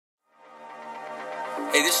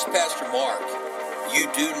Hey, this is Pastor Mark. You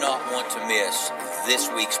do not want to miss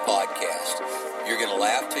this week's podcast. You're going to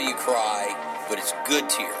laugh till you cry, but it's good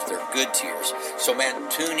tears. They're good tears. So,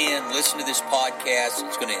 man, tune in, listen to this podcast.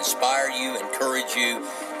 It's going to inspire you, encourage you,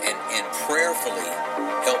 and prayerfully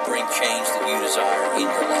help bring change that you desire in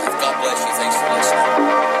your life. God bless you. Thanks for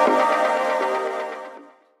listening.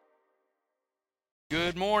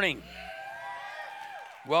 Good morning.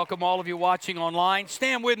 Welcome all of you watching online.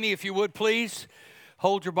 Stand with me if you would, please.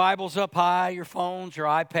 Hold your Bibles up high, your phones, your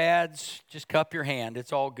iPads. Just cup your hand.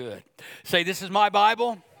 It's all good. Say, this is my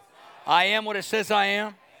Bible. I am what it says I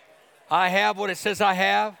am. I have what it says I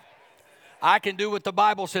have. I can do what the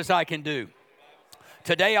Bible says I can do.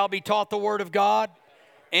 Today I'll be taught the Word of God,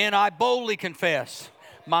 and I boldly confess.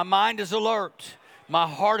 My mind is alert. My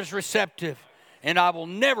heart is receptive, and I will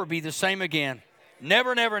never be the same again.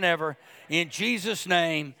 Never, never, never. In Jesus'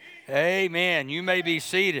 name, amen. You may be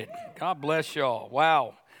seated. God bless y'all.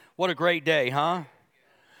 Wow. What a great day, huh?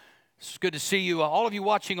 It's good to see you. All of you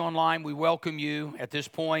watching online, we welcome you at this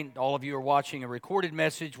point. All of you are watching a recorded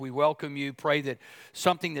message. We welcome you. Pray that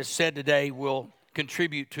something that's said today will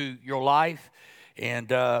contribute to your life and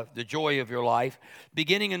the joy of your life.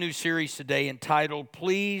 Beginning a new series today entitled,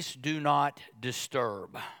 Please Do Not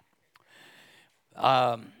Disturb.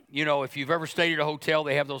 You know, if you've ever stayed at a hotel,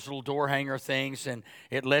 they have those little door hanger things, and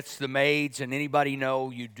it lets the maids and anybody know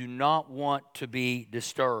you do not want to be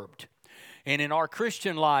disturbed. And in our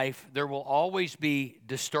Christian life, there will always be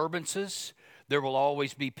disturbances. There will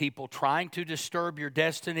always be people trying to disturb your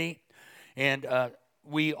destiny. And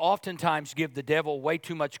we oftentimes give the devil way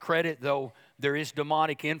too much credit, though there is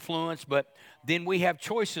demonic influence, but then we have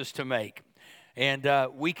choices to make. And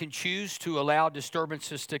we can choose to allow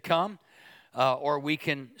disturbances to come. Or we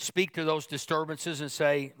can speak to those disturbances and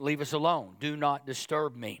say, leave us alone. Do not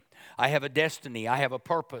disturb me. I have a destiny. I have a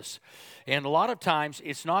purpose. And a lot of times,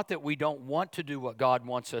 it's not that we don't want to do what God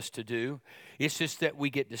wants us to do. It's just that we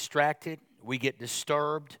get distracted. We get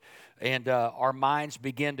disturbed. And our minds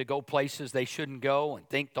begin to go places they shouldn't go and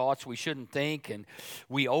think thoughts we shouldn't think. And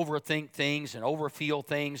we overthink things and overfeel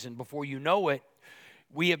things. And before you know it,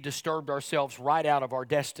 we have disturbed ourselves right out of our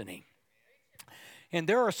destiny. And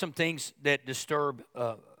there are some things that disturb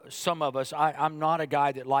some of us. I'm not a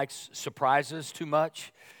guy that likes surprises too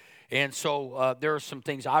much. And so there are some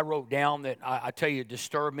things I wrote down that I tell you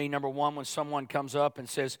disturb me. Number one, when someone comes up and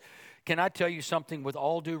says, can I tell you something with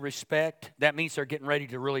all due respect? That means they're getting ready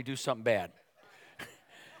to really do something bad.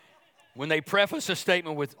 When they preface a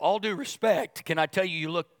statement with all due respect, can I tell you,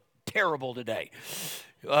 you look terrible today.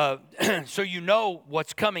 So you know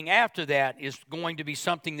what's coming after that is going to be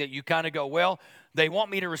something that you kind of go, well, they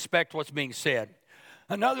want me to respect what's being said.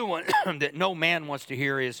 Another one that no man wants to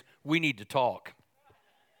hear is, we need to talk.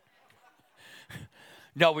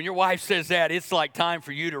 No, when your wife says that, it's like time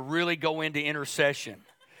for you to really go into intercession.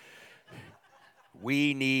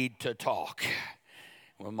 We need to talk.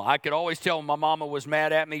 Well, I could always tell when my mama was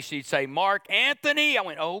mad at me, she'd say, Mark Anthony. I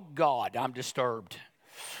went, oh, God, I'm disturbed.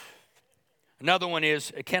 Another one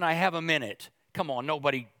is, can I have a minute? Come on,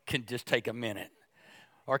 nobody can just take a minute.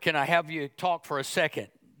 Or can I have you talk for a second?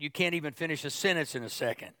 You can't even finish a sentence in a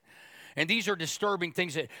second. And these are disturbing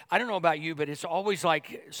things that, I don't know about you, but it's always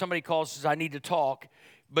like somebody calls and says, I need to talk,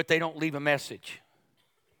 but they don't leave a message.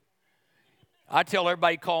 I tell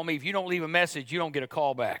everybody, call me. If you don't leave a message, you don't get a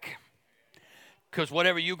call back. Because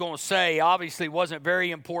whatever you're going to say obviously wasn't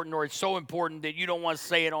very important, or it's so important that you don't want to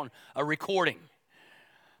say it on a recording.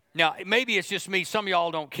 Now, maybe it's just me. Some of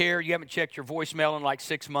y'all don't care. You haven't checked your voicemail in like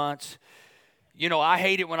 6 months. You know, I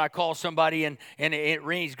hate it when I call somebody and it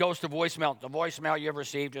rings, goes to voicemail. The voicemail you ever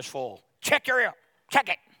received is full. Check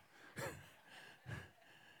it.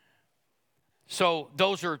 So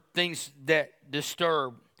those are things that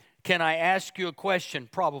disturb. Can I ask you a question?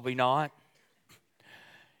 Probably not.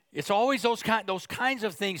 It's always those kinds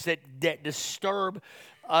of things that disturb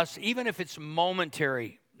us, even if it's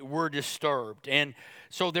momentary. We're disturbed. And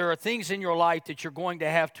so there are things in your life that you're going to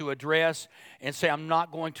have to address and say, I'm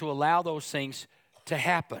not going to allow those things to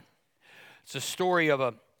happen. It's a story of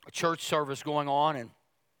a church service going on, and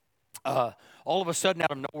all of a sudden, out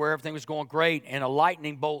of nowhere, everything was going great, and a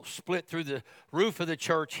lightning bolt split through the roof of the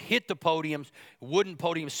church, hit the podiums, wooden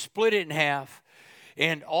podium, split it in half.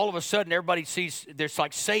 And all of a sudden, everybody sees there's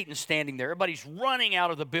like Satan standing there. Everybody's running out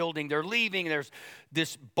of the building. They're leaving. There's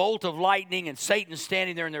this bolt of lightning, and Satan's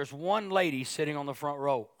standing there. And there's one lady sitting on the front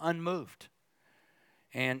row, unmoved.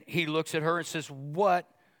 And he looks at her and says, what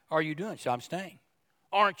are you doing? She said, I'm staying.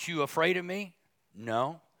 Aren't you afraid of me?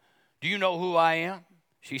 No. Do you know who I am?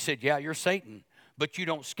 She said, yeah, you're Satan. But you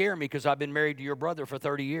don't scare me because I've been married to your brother for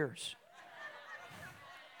 30 years.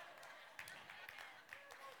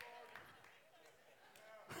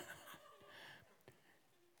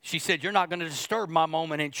 She said, you're not going to disturb my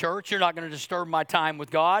moment in church. You're not going to disturb my time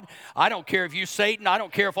with God. I don't care if you Satan. I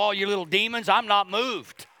don't care if all you little demons. I'm not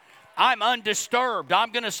moved. I'm undisturbed.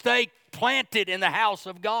 I'm going to stay planted in the house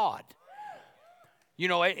of God. You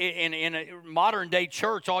know, in a modern day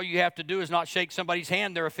church, all you have to do is not shake somebody's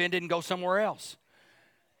hand. They're offended and go somewhere else.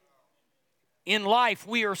 In life,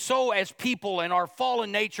 we are so, as people in our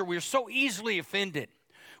fallen nature, we are so easily offended.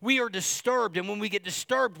 We are disturbed, and when we get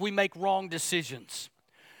disturbed, we make wrong decisions.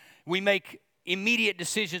 We make immediate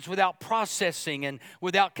decisions without processing and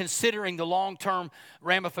without considering the long-term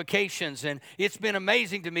ramifications. And it's been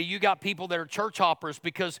amazing to me. You got people that are church hoppers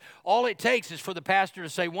because all it takes is for the pastor to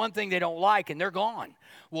say one thing they don't like, and they're gone.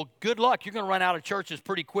 Well, good luck. You're going to run out of churches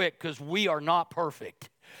pretty quick because we are not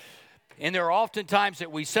perfect. And there are often times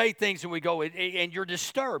that we say things and we go, and you're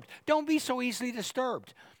disturbed. Don't be so easily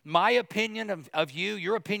disturbed. My opinion of you,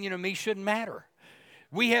 your opinion of me shouldn't matter.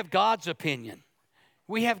 We have God's opinion.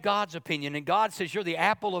 We have God's opinion, and God says, you're the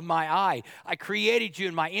apple of my eye. I created you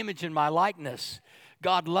in my image and my likeness.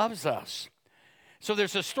 God loves us. So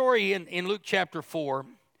there's a story in Luke chapter 4,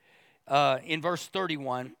 in verse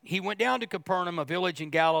 31. He went down to Capernaum, a village in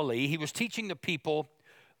Galilee. He was teaching the people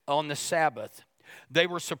on the Sabbath. They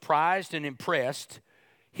were surprised and impressed.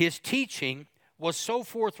 His teaching was so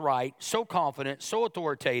forthright, so confident, so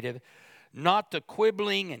authoritative, not the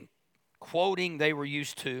quibbling and quoting they were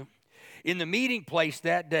used to. In the meeting place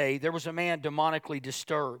that day, there was a man demonically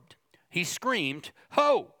disturbed. He screamed,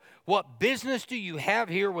 "Ho! What business do you have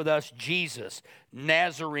here with us, Jesus,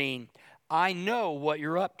 Nazarene? I know what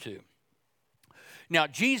you're up to." Now,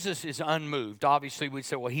 Jesus is unmoved. Obviously, we'd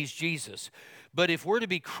say, well, he's Jesus. But if we're to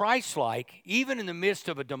be Christ-like, even in the midst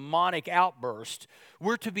of a demonic outburst,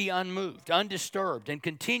 we're to be unmoved, undisturbed, and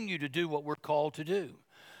continue to do what we're called to do,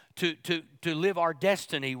 to live our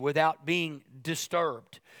destiny without being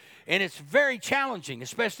disturbed. And it's very challenging,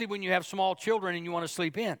 especially when you have small children and you want to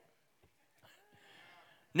sleep in.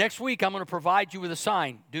 Next week, I'm going to provide you with a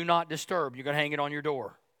sign, do not disturb. You're going to hang it on your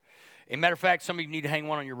door. As a matter of fact, some of you need to hang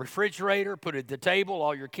one on your refrigerator, put it at the table,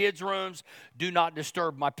 all your kids' rooms. Do not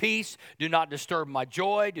disturb my peace. Do not disturb my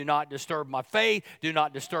joy. Do not disturb my faith. Do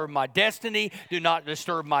not disturb my destiny. Do not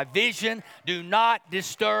disturb my vision. Do not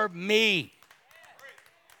disturb me.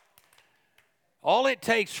 All it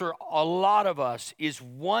takes for a lot of us is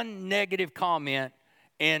one negative comment,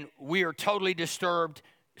 and we are totally disturbed,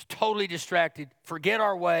 totally distracted, forget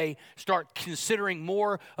our way, start considering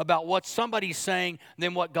more about what somebody's saying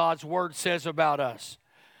than what God's Word says about us.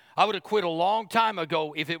 I would have quit a long time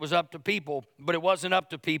ago if it was up to people, but it wasn't up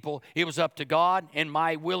to people. It was up to God and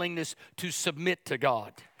my willingness to submit to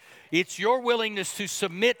God. It's your willingness to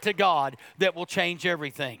submit to God that will change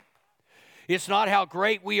everything. It's not how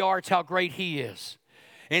great we are, it's how great He is.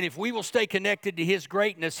 And if we will stay connected to His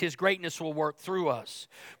greatness will work through us.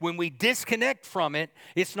 When we disconnect from it,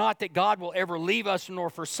 it's not that God will ever leave us nor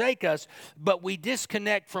forsake us, but we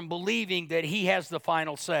disconnect from believing that He has the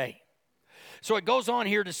final say. So it goes on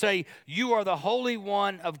here to say, you are the Holy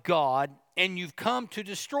One of God, and you've come to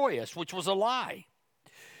destroy us, which was a lie.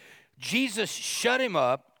 Jesus shut him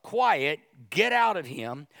up. Quiet, get out of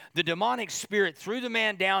him. The demonic spirit threw the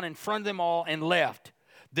man down in front of them all and left.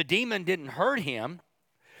 The demon didn't hurt him.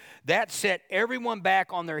 That set everyone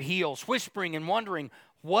back on their heels, whispering and wondering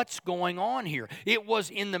what's going on here. It was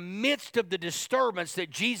in the midst of the disturbance that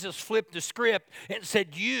Jesus flipped the script and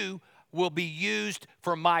said, you will be used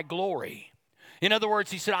for my glory. In other words,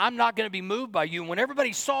 he said, I'm not going to be moved by you. And when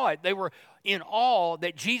everybody saw it, they were in awe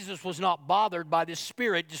that Jesus was not bothered by this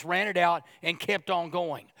spirit, just ran it out and kept on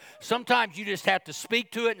going. Sometimes you just have to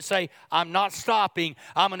speak to it and say, I'm not stopping.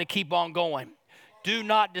 I'm going to keep on going. Do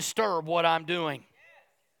not disturb what I'm doing.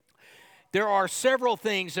 There are several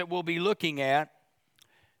things that we'll be looking at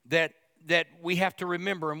that we have to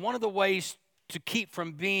remember. And one of the ways to keep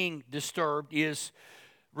from being disturbed is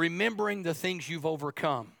remembering the things you've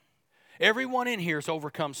overcome. Everyone in here has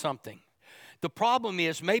overcome something. The problem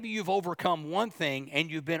is maybe you've overcome one thing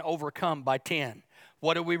and you've been overcome by 10.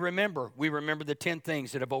 What do we remember? We remember the 10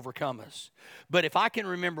 things that have overcome us. But if I can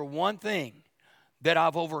remember one thing that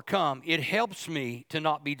I've overcome, it helps me to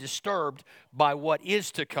not be disturbed by what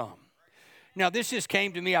is to come. Now, this just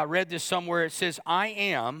came to me. I read this somewhere. It says, I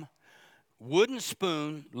am wooden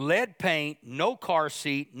spoon, lead paint, no car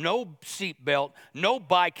seat, no seat belt, no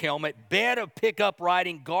bike helmet, bed of pickup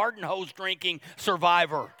riding, garden hose drinking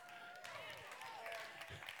survivor.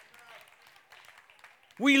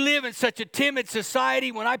 We live in such a timid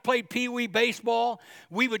society. When I played pee-wee baseball,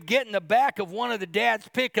 we would get in the back of one of the dad's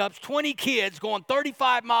pickups, 20 kids going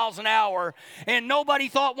 35 miles an hour, and nobody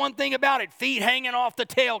thought one thing about it, feet hanging off the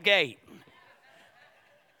tailgate.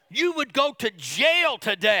 You would go to jail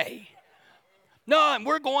today. No, and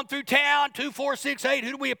we're going through town, 2, 4, 6, 8.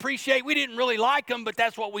 Who do we appreciate? We didn't really like them, but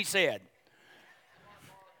that's what we said.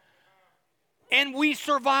 And we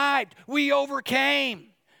survived. We overcame.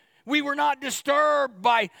 We were not disturbed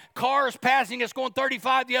by cars passing us going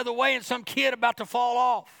 35 the other way and some kid about to fall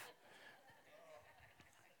off.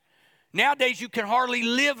 Nowadays, you can hardly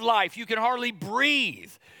live life. You can hardly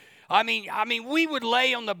breathe. I mean, we would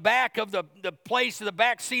lay on the back of the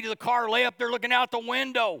back seat of the car, lay up there looking out the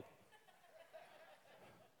window.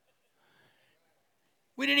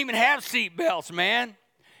 We didn't even have seat belts, man.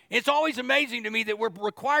 It's always amazing to me that we're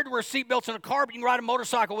required to wear seat belts in a car, but you can ride a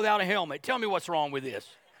motorcycle without a helmet. Tell me what's wrong with this.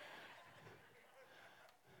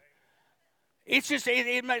 It's just,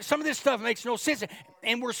 some of this stuff makes no sense.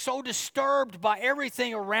 And we're so disturbed by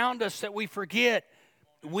everything around us that we forget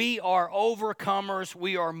we are overcomers.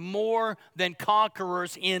 We are more than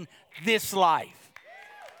conquerors in this life.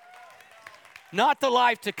 Not the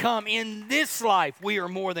life to come. In this life, we are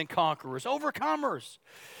more than conquerors, overcomers.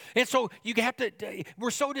 And so you have to,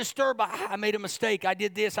 we're so disturbed by, I made a mistake. I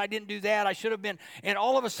did this. I didn't do that. I should have been. And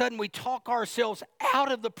all of a sudden, we talk ourselves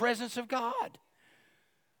out of the presence of God.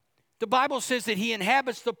 The Bible says that he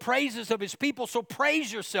inhabits the praises of his people, so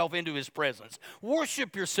praise yourself into his presence.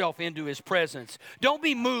 Worship yourself into his presence. Don't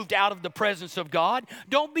be moved out of the presence of God.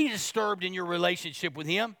 Don't be disturbed in your relationship with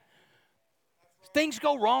him. Things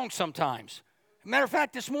go wrong sometimes. Matter of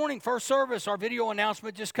fact, this morning, first service, our video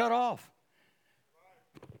announcement just cut off.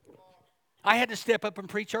 I had to step up and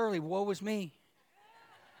preach early. Woe was me.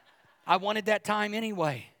 I wanted that time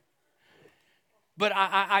anyway. But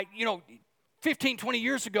I 15, 20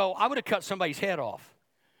 years ago, I would have cut somebody's head off.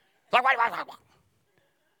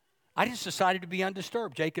 I just decided to be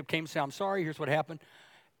undisturbed. Jacob came and said, I'm sorry, here's what happened.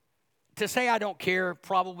 To say I don't care,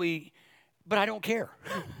 probably, but I don't care.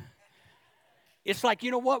 It's like,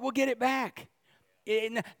 you know what, we'll get it back.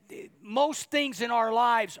 Most things in our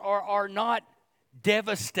lives are not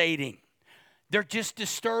devastating. They're just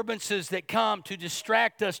disturbances that come to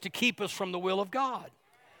distract us, to keep us from the will of God.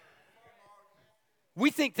 We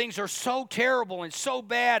think things are so terrible and so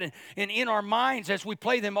bad, and in our minds, as we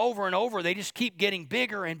play them over and over, they just keep getting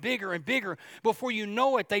bigger and bigger and bigger. Before you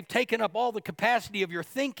know it, they've taken up all the capacity of your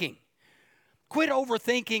thinking. Quit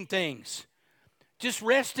overthinking things. Just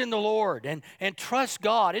rest in the Lord and trust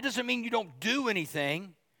God. It doesn't mean you don't do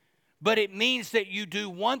anything, but it means that you do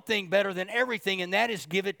one thing better than everything, and that is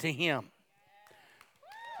give it to him.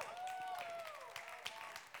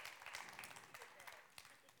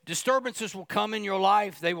 Disturbances will come in your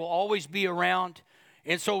life. They will always be around.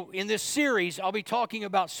 And so in this series, I'll be talking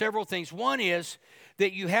about several things. One is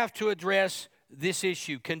that you have to address this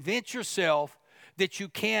issue. Convince yourself that you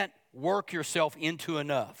can't work yourself into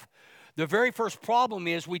enough. The very first problem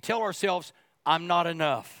is we tell ourselves, I'm not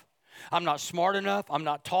enough. I'm not smart enough. I'm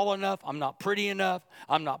not tall enough. I'm not pretty enough.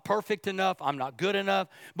 I'm not perfect enough. I'm not good enough.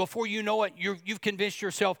 Before you know it, you've convinced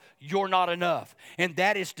yourself you're not enough. And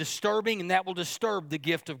that is disturbing, and that will disturb the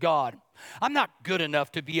gift of God. I'm not good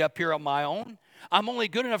enough to be up here on my own. I'm only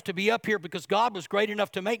good enough to be up here because God was great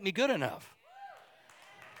enough to make me good enough.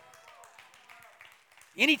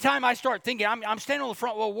 Anytime I start thinking, I'm standing on the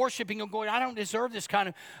front row worshiping and going, I don't deserve this kind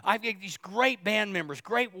of, I've got these great band members,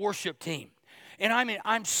 great worship team. And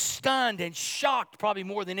I'm stunned and shocked, probably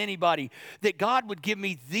more than anybody, that God would give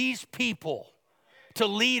me these people to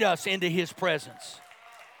lead us into his presence.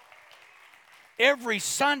 Every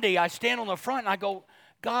Sunday, I stand on the front and I go,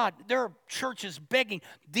 God, there are churches begging.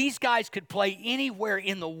 These guys could play anywhere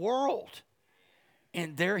in the world.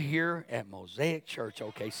 And they're here at Mosaic Church,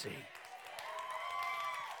 OKC.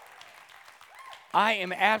 I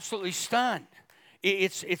am absolutely stunned.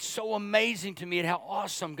 It's so amazing to me at how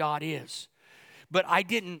awesome God is. But I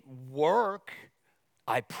didn't work.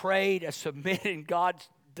 I prayed, I submitted, and God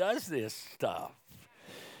does this stuff.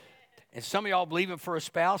 And some of y'all believing for a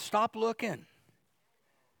spouse, stop looking.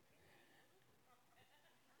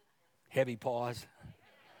 Heavy pause.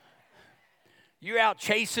 You're out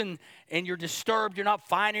chasing and you're disturbed, you're not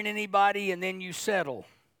finding anybody, and then you settle.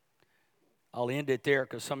 I'll end it there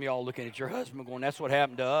because some of y'all looking at your husband going, that's what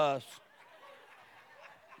happened to us.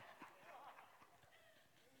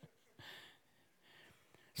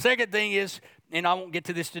 Second thing is, and I won't get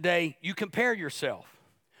to this today, you compare yourself.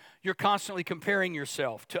 You're constantly comparing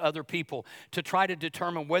yourself to other people to try to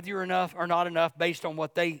determine whether you're enough or not enough based on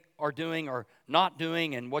what they are doing or not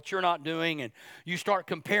doing and what you're not doing. And you start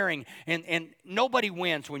comparing, and nobody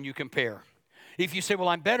wins when you compare. If you say, well,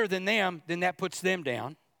 I'm better than them, then that puts them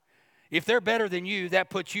down. If they're better than you, that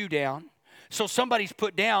puts you down. So somebody's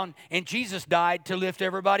put down, and Jesus died to lift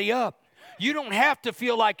everybody up. You don't have to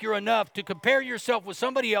feel like you're enough to compare yourself with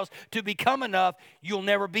somebody else to become enough. You'll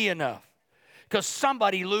never be enough because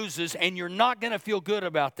somebody loses and you're not going to feel good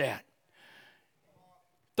about that.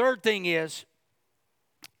 Third thing is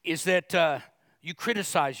that you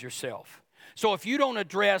criticize yourself. So if you don't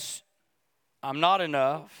address, I'm not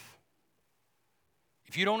enough,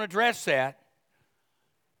 if you don't address that,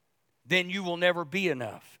 then you will never be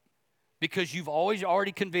enough because you've always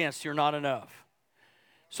already convinced you're not enough.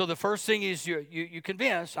 So the first thing is you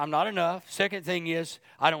convince I'm not enough. Second thing is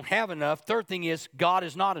I don't have enough. Third thing is God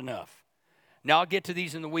is not enough. Now I'll get to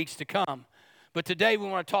these in the weeks to come. But today we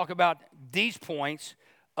want to talk about these points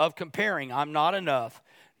of comparing. I'm not enough.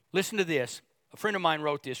 Listen to this. A friend of mine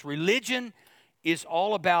wrote this. Religion is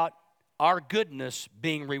all about our goodness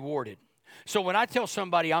being rewarded. So when I tell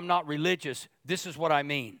somebody I'm not religious, this is what I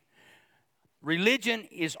mean. Religion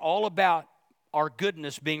is all about our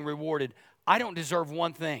goodness being rewarded. I don't deserve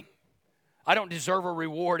one thing. I don't deserve a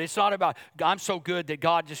reward. It's not about I'm so good that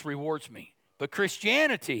God just rewards me. But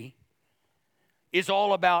Christianity is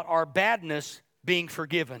all about our badness being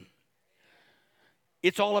forgiven.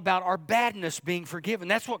 It's all about our badness being forgiven.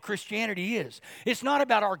 That's what Christianity is. It's not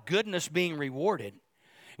about our goodness being rewarded.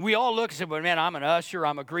 We all look and say, well, man, I'm an usher,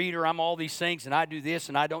 I'm a greeter, I'm all these things, and I do this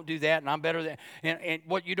and I don't do that, and I'm better than. And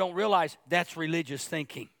what you don't realize, that's religious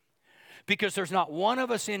thinking. Because there's not one of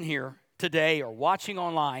us in here today or watching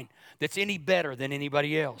online that's any better than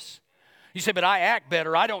anybody else. You say, but I act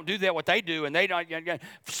better, I don't do that what they do, and they don't.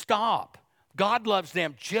 Stop. God loves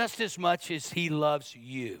them just as much as He loves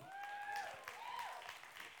you.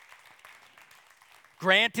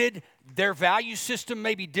 Granted, their value system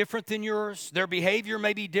may be different than yours. Their behavior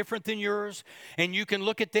may be different than yours. And you can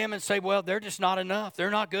look at them and say, well, they're just not enough. They're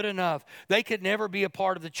not good enough. They could never be a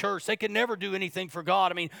part of the church. They could never do anything for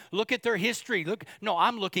God. I mean, look at their history. No,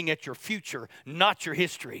 I'm looking at your future, not your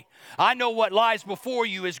history. I know what lies before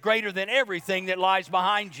you is greater than everything that lies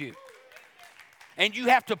behind you. And you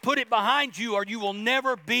have to put it behind you or you will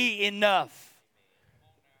never be enough.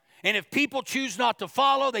 And if people choose not to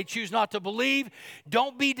follow, they choose not to believe,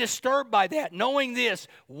 don't be disturbed by that. Knowing this,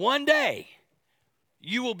 one day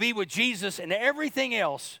you will be with Jesus and everything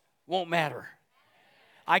else won't matter.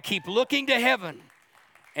 I keep looking to heaven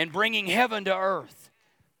and bringing heaven to earth.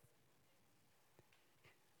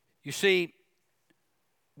 You see,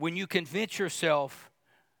 when you convince yourself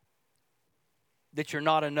that you're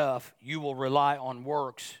not enough, you will rely on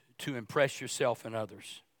works to impress yourself and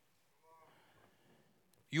others.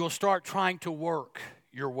 You will start trying to work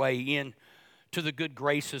your way in to the good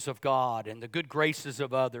graces of God and the good graces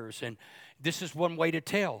of others. And this is one way to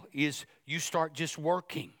tell, is you start just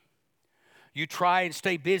working. You try and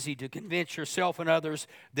stay busy to convince yourself and others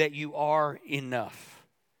that you are enough.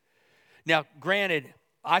 Now, granted,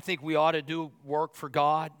 I think we ought to do work for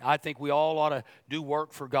God. I think we all ought to do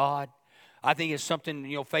work for God. I think it's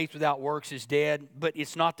something, faith without works is dead, but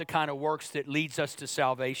it's not the kind of works that leads us to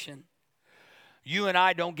salvation. You and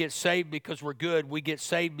I don't get saved because we're good. We get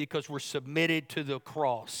saved because we're submitted to the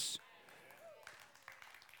cross.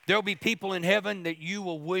 There'll be people in heaven that you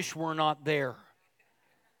will wish were not there.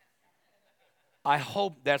 I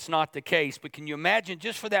hope that's not the case, but can you imagine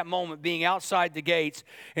just for that moment being outside the gates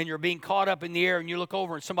and you're being caught up in the air and you look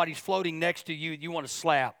over and somebody's floating next to you, you want to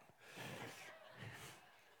slap.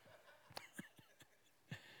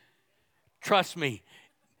 Trust me,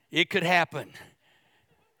 it could happen.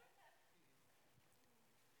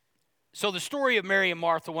 So the story of Mary and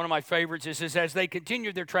Martha, one of my favorites, is as they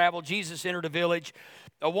continued their travel, Jesus entered a village.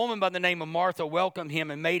 A woman by the name of Martha welcomed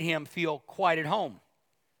him and made him feel quite at home.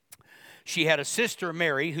 She had a sister,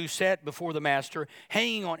 Mary, who sat before the master,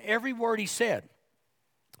 hanging on every word he said.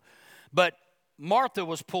 But Martha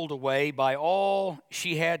was pulled away by all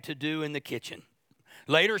she had to do in the kitchen.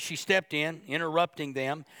 Later, she stepped in, interrupting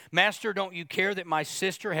them. Master, don't you care that my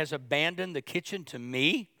sister has abandoned the kitchen to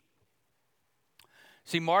me?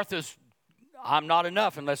 See, Martha's, I'm not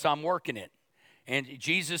enough unless I'm working it. And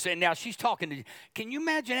Jesus, and now she's talking to, can you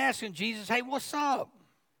imagine asking Jesus, hey, what's up?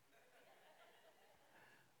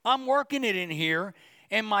 I'm working it in here,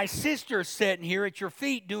 and my sister's sitting here at your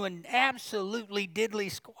feet doing absolutely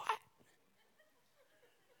diddly squat.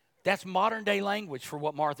 That's modern day language for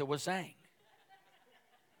what Martha was saying.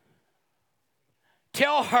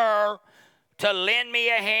 Tell her to lend me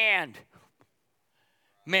a hand.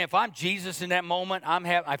 Man, if I'm Jesus in that moment,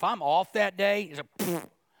 if I'm off that day, it's a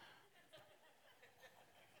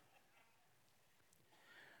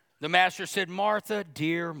The master said, Martha,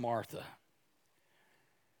 dear Martha,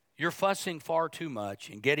 you're fussing far too much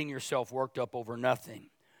and getting yourself worked up over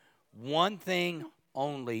nothing. One thing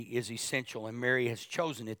only is essential, and Mary has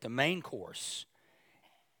chosen it, the main course,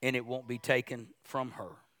 and it won't be taken from her.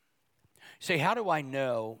 Say, how do I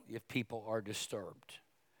know if people are disturbed?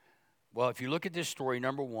 Well, if you look at this story,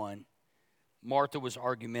 number one, Martha was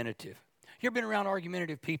argumentative. You ever been around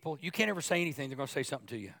argumentative people? You can't ever say anything. They're going to say something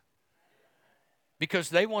to you. Because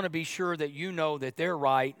they want to be sure that you know that they're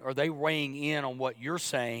right, or they're weighing in on what you're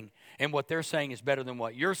saying, and what they're saying is better than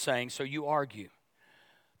what you're saying, so you argue.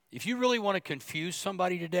 If you really want to confuse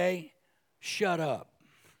somebody today, shut up.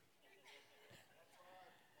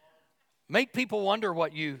 Make people wonder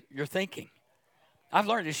what you're thinking. I've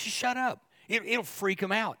learned this. Just shut up. It'll freak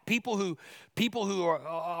them out. People who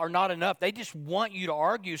are not enough, they just want you to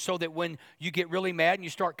argue so that when you get really mad and you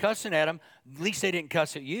start cussing at them, at least they didn't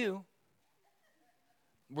cuss at you.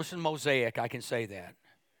 We're in Mosaic, I can say that.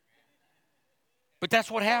 But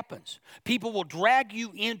that's what happens. People will drag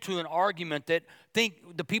you into an argument that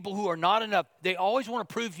think the people who are not enough, they always want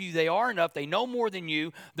to prove to you they are enough. They know more than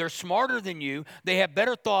you. They're smarter than you. They have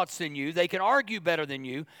better thoughts than you. They can argue better than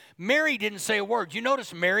you. Mary didn't say a word. You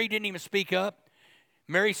notice Mary didn't even speak up?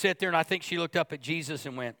 Mary sat there, and I think she looked up at Jesus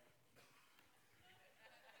and went,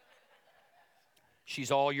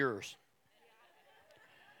 "She's all yours."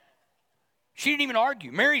 She didn't even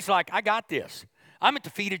argue. Mary's like, "I got this. I'm at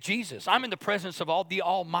the feet of Jesus. I'm in the presence of the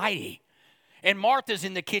Almighty." And Martha's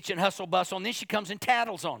in the kitchen, hustle bustle, and then she comes and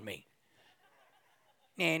tattles on me.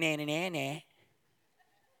 Nah, nah, nah, nah, nah.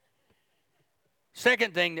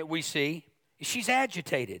 Second thing that we see is she's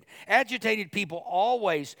agitated. Agitated people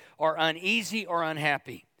always are uneasy or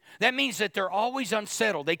unhappy. That means that they're always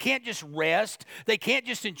unsettled. They can't just rest. They can't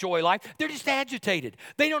just enjoy life. They're just agitated.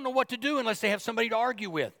 They don't know what to do unless they have somebody to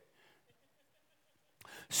argue with.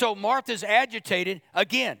 So Martha's agitated.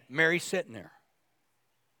 Again, Mary's sitting there.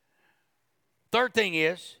 Third thing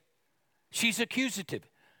is, she's accusative.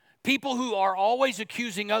 People who are always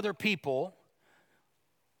accusing other people,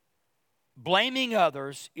 blaming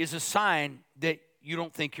others, is a sign that you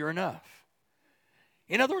don't think you're enough.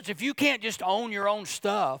 In other words, if you can't just own your own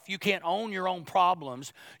stuff, you can't own your own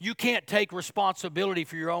problems, you can't take responsibility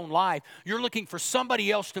for your own life, you're looking for somebody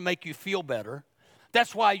else to make you feel better.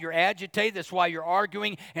 That's why you're agitated, that's why you're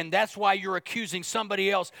arguing, and that's why you're accusing somebody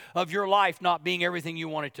else of your life not being everything you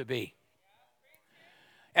want it to be.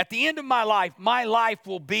 At the end of my life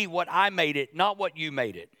will be what I made it, not what you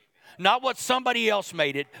made it. Not what somebody else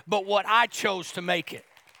made it, but what I chose to make it.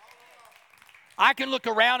 I can look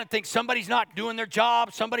around and think somebody's not doing their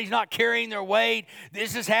job, somebody's not carrying their weight,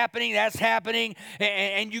 this is happening, that's happening,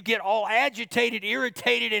 and you get all agitated,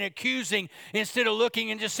 irritated, and accusing instead of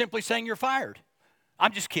looking and just simply saying you're fired.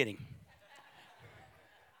 I'm just kidding.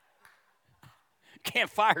 Can't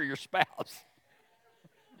fire your spouse.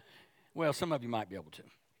 Well, some of you might be able to.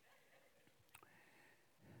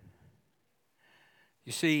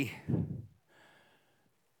 You see,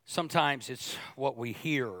 sometimes it's what we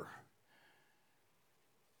hear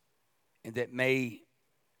and that may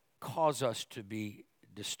cause us to be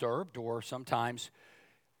disturbed, or sometimes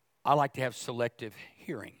I like to have selective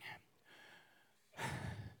hearing.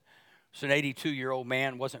 So an 82-year-old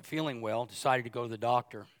man wasn't feeling well, decided to go to the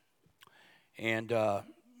doctor, and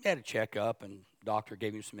had a checkup, and the doctor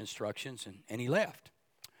gave him some instructions, and he left.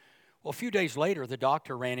 Well, a few days later, the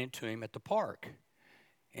doctor ran into him at the park,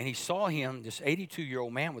 and he saw him, this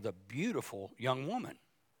 82-year-old man, with a beautiful young woman.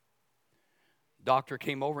 Doctor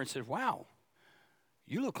came over and said, "Wow,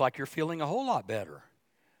 you look like you're feeling a whole lot better."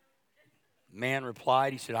 Man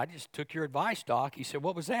replied, he said, "I just took your advice, Doc." He said,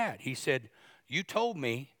 "What was that?" He said, "You told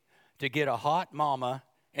me to get a hot mama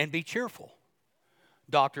and be cheerful."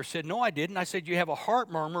 Doctor said, "No, I didn't. I said you have a heart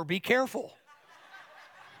murmur, be careful."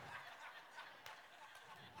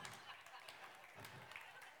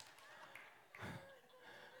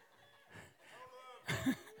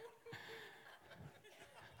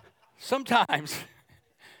 Sometimes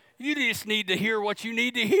you just need to hear what you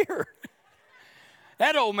need to hear.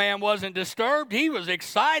 That old man wasn't disturbed. He was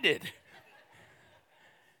excited.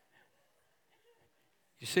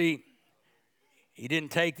 You see, he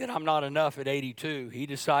didn't take that I'm not enough at 82. He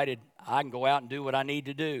decided I can go out and do what I need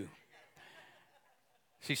to do.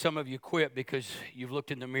 See, some of you quit because you've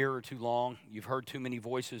looked in the mirror too long. You've heard too many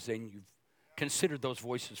voices, and you've considered those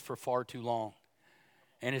voices for far too long.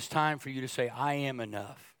 And it's time for you to say, I am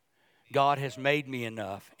enough. God has made me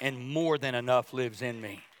enough, and more than enough lives in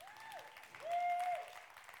me.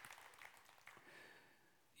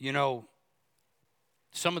 You know,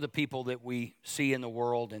 some of the people that we see in the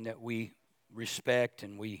world and that we respect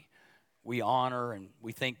and we honor and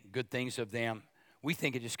we think good things of them, we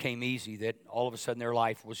think it just came easy, that all of a sudden their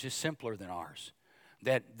life was just simpler than ours.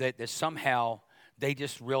 That somehow they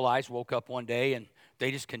just realized, woke up one day and They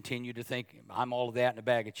just continue to think, I'm all of that in a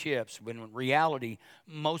bag of chips. When in reality,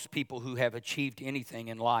 most people who have achieved anything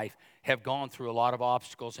in life have gone through a lot of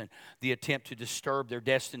obstacles, and the attempt to disturb their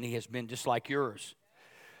destiny has been just like yours.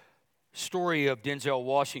 Story of Denzel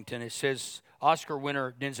Washington. It says Oscar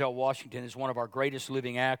winner Denzel Washington is one of our greatest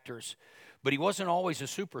living actors, but he wasn't always a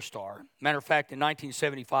superstar. Matter of fact, in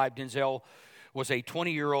 1975, Denzel was a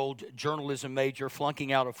 20-year-old journalism major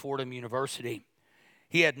flunking out of Fordham University.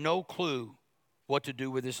 He had no clue what to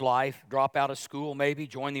do with his life, drop out of school maybe,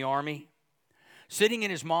 join the Army. Sitting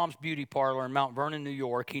in his mom's beauty parlor in Mount Vernon, New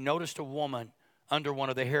York, he noticed a woman under one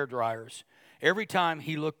of the hair dryers. Every time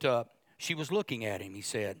he looked up, she was looking at him, he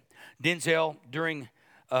said. Denzel, during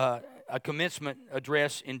a commencement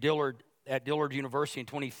address at Dillard University in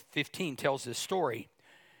 2015, tells this story.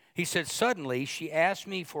 He said, suddenly, she asked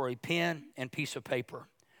me for a pen and piece of paper.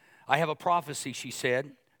 I have a prophecy, she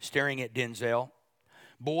said, staring at Denzel.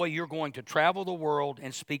 Boy, you're going to travel the world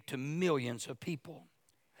and speak to millions of people.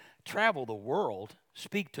 Travel the world,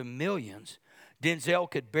 speak to millions.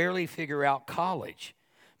 Denzel could barely figure out college.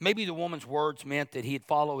 Maybe the woman's words meant that he'd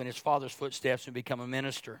follow in his father's footsteps and become a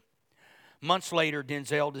minister. Months later,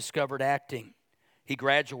 Denzel discovered acting. He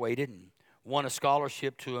graduated and won a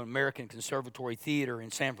scholarship to an American Conservatory Theater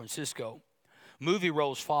in San Francisco. Movie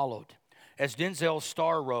roles followed. As Denzel's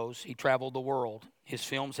star rose, he traveled the world. His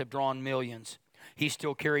films have drawn millions. He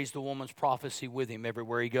still carries the woman's prophecy with him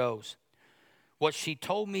everywhere he goes. What she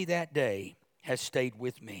told me that day has stayed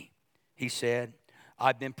with me. He said,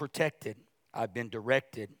 I've been protected. I've been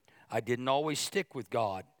directed. I didn't always stick with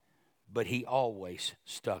God, but he always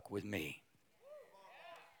stuck with me.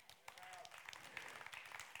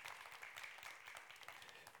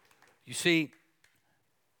 You see,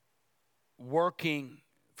 working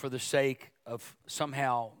for the sake of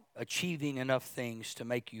somehow achieving enough things to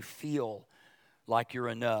make you feel like you're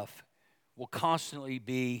enough will constantly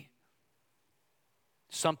be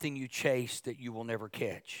something you chase that you will never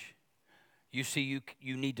catch. You see,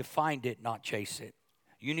 you need to find it, not chase it.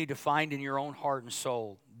 You need to find in your own heart and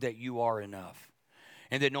soul that you are enough.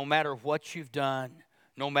 And that no matter what you've done,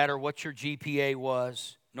 no matter what your GPA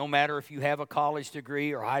was, no matter if you have a college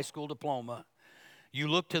degree or high school diploma, you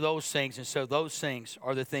look to those things and so those things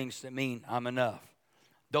are the things that mean I'm enough.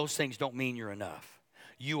 Those things don't mean you're enough.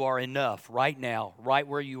 You are enough right now, right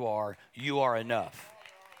where you are enough.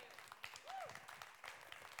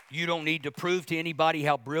 You don't need to prove to anybody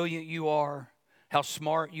how brilliant you are, how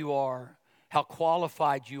smart you are, how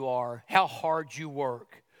qualified you are, how hard you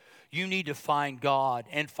work. You need to find God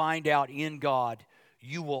and find out in God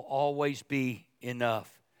you will always be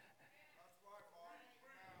enough.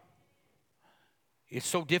 It's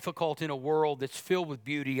so difficult in a world that's filled with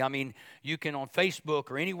beauty. I mean, you can on Facebook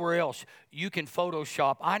or anywhere else, you can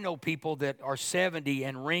Photoshop. I know people that are 70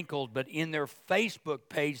 and wrinkled, but in their Facebook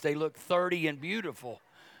page, they look 30 and beautiful.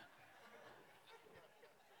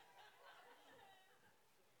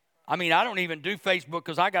 I mean, I don't even do Facebook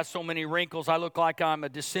because I got so many wrinkles, I look like I'm a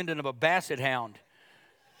descendant of a basset hound.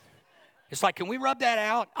 It's like, can we rub that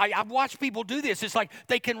out? I've watched people do this. It's like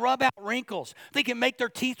they can rub out wrinkles. They can make their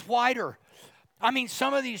teeth whiter. I mean,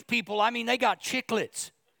 some of these people, they got chiclets.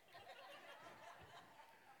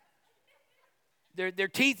 Their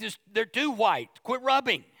teeth, they're too white. Quit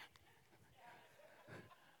rubbing.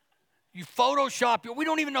 You Photoshop, we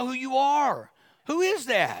don't even know who you are. Who is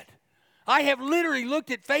that? I have literally looked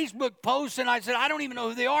at Facebook posts and I said, I don't even know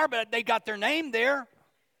who they are, but they got their name there.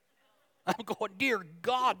 I'm going, dear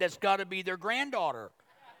God, that's got to be their granddaughter.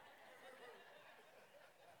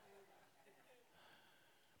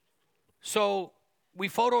 So we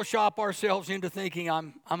Photoshop ourselves into thinking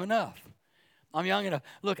I'm enough. I'm young enough.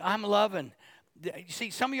 Look, I'm loving. You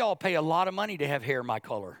see, some of y'all pay a lot of money to have hair my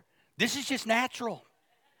color. This is just natural.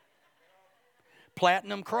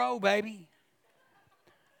 Platinum crow, baby.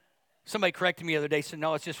 Somebody corrected me the other day, said,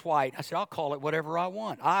 no, it's just white. I said, I'll call it whatever I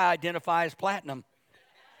want. I identify as platinum.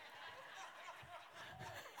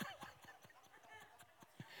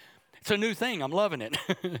 It's a new thing. I'm loving it.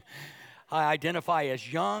 I identify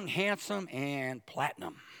as young, handsome, and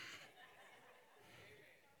platinum.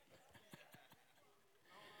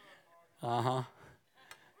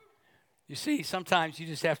 You see, sometimes you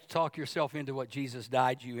just have to talk yourself into what Jesus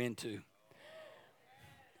died you into.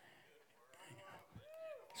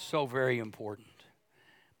 So very important.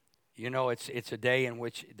 You know, it's a day in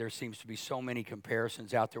which there seems to be so many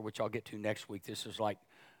comparisons out there, which I'll get to next week. This is like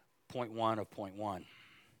point one of point one.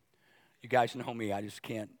 You guys know me. I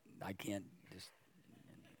can't just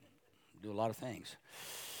do a lot of things.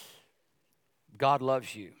 God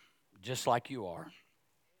loves you just like you are.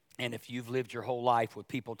 And if you've lived your whole life with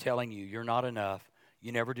people telling you you're not enough,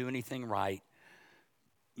 you never do anything right,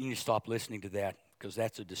 You need to stop listening to that because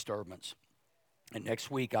that's a disturbance. And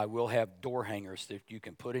next week I will have door hangers that you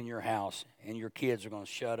can put in your house, and your kids are going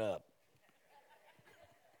to shut up.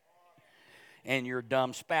 And your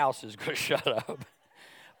dumb spouse is going to shut up.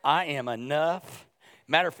 I am enough.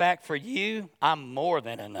 Matter of fact, for you, I'm more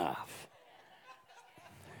than enough.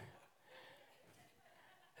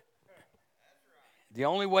 The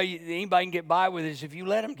only way anybody can get by with it is if you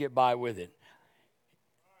let them get by with it.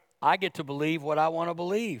 I get to believe what I want to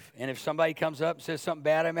believe. And if somebody comes up and says something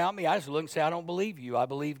bad about me, I just look and say, I don't believe you. I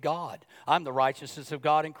believe God. I'm the righteousness of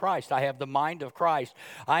God in Christ. I have the mind of Christ.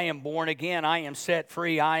 I am born again. I am set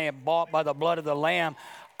free. I am bought by the blood of the Lamb.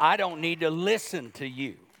 I don't need to listen to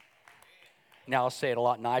you. Now, I'll say it a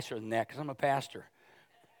lot nicer than that because I'm a pastor.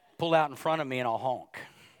 Pull out in front of me and I'll honk.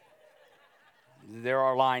 There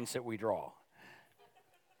are lines that we draw.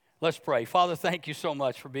 Let's pray. Father, thank you so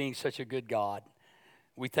much for being such a good God.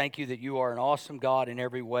 We thank you that you are an awesome God in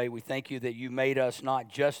every way. We thank you that you made us not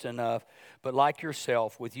just enough, but like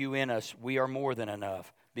yourself, with you in us, we are more than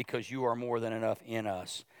enough because you are more than enough in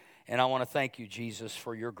us. And I want to thank you, Jesus,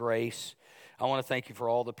 for your grace. I want to thank you for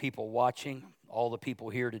all the people watching, all the people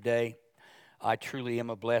here today. I truly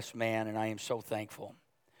am a blessed man, and I am so thankful.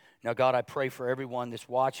 Now, God, I pray for everyone that's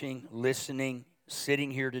watching, listening,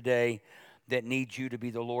 sitting here today, that needs you to be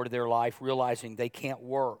the Lord of their life, realizing they can't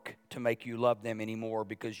work to make you love them anymore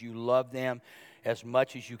because you love them as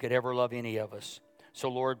much as you could ever love any of us. So,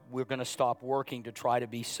 Lord, we're going to stop working to try to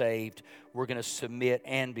be saved. We're going to submit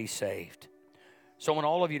and be saved. So I want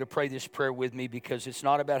all of you to pray this prayer with me because it's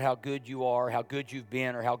not about how good you are, how good you've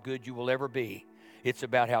been, or how good you will ever be. It's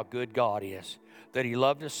about how good God is, that he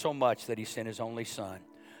loved us so much that he sent his only son.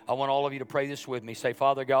 I want all of you to pray this with me. Say,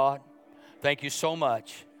 Father God, thank you so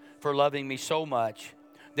much for loving me so much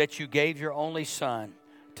that you gave your only son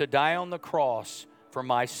to die on the cross for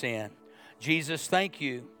my sin. Jesus, thank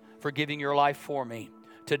you for giving your life for me.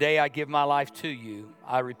 Today I give my life to you.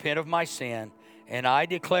 I repent of my sin, and I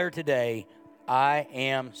declare today I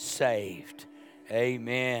am saved.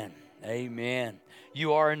 Amen. Amen.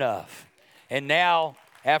 You are enough. And now,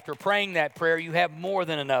 after praying that prayer, you have more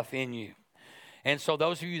than enough in you. And so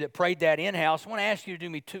those of you that prayed that in-house, I want to ask you to do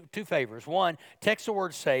me two favors. One, text the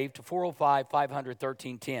word SAVE to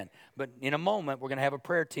 405-500-1310. But in a moment, we're going to have a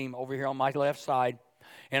prayer team over here on my left side.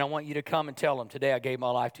 And I want you to come and tell them, today I gave my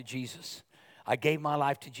life to Jesus. I gave my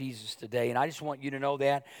life to Jesus today. And I just want you to know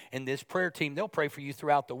that. And this prayer team, they'll pray for you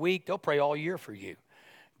throughout the week. They'll pray all year for you.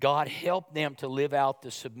 God, help them to live out the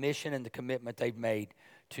submission and the commitment they've made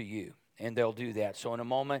to you. And they'll do that. So in a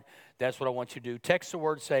moment, that's what I want you to do. Text the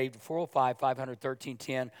word SAVE to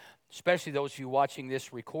 405-500-1310, especially those of you watching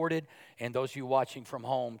this recorded and those of you watching from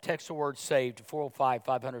home. Text the word SAVE to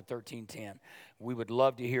 405-500-1310. We would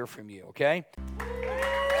love to hear from you, okay?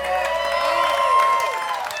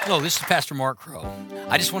 Hello, this is Pastor Mark Crow.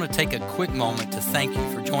 I just want to take a quick moment to thank you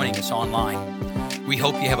for joining us online. We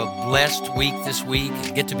hope you have a blessed week this week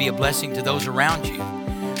and get to be a blessing to those around you.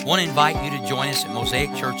 I want to invite you to join us at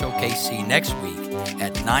Mosaic Church OKC next week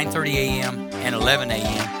at 9:30 a.m. and 11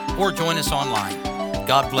 a.m. or join us online.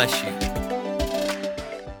 God bless you.